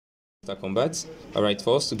Hamster Kombat. Alright,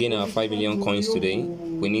 for us to gain our 5 million coins today,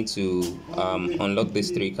 we need to unlock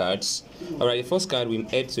these 3 cards. Alright, the first card, we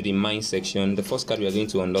head to the mine section. The first card we are going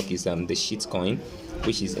to unlock is the shit coin,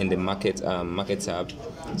 which is in the market tab.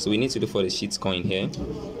 So we need to look for the shit coin here.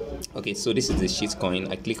 Okay, so this is the shit coin.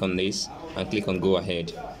 I click on this and click on go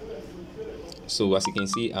ahead. So as you can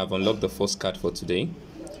see, I've unlocked the first card for today.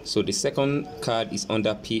 So the second card is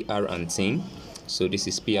under PR and team. So this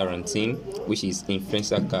is PR and team, which is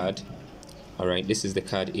influencer card. Alright, this is the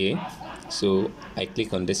card here. So I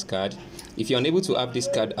click on this card. If you're unable to have this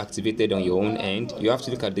card activated on your own end, you have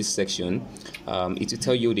to look at this section. It will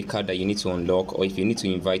tell you the card that you need to unlock, or if you need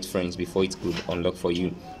to invite friends before it could unlock for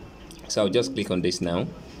you. So I'll just click on this now.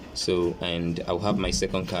 So, and I'll have my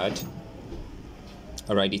second card.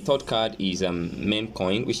 Alright, the third card is meme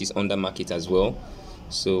coin, which is under market as well.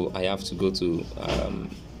 So I have to go to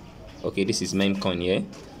okay, this is meme coin here.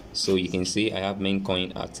 So you can see I have meme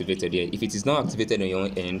coin activated here. If it is not activated on your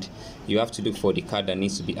own end, you have to look for the card that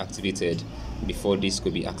needs to be activated before this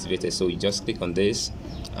could be activated. So you just click on this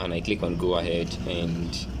and I click on go ahead,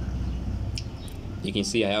 and you can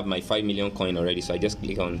see I have my 5 million coin already. So I just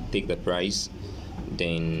click on take the price,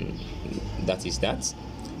 then that is that.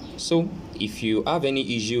 So if you have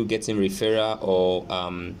any issue getting referral or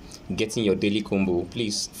getting your daily combo,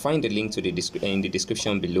 please find the link to the in the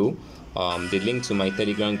description below, the link to my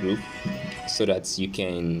Telegram group, so that you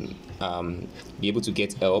can be able to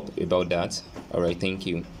get help about that. All right, thank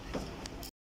you.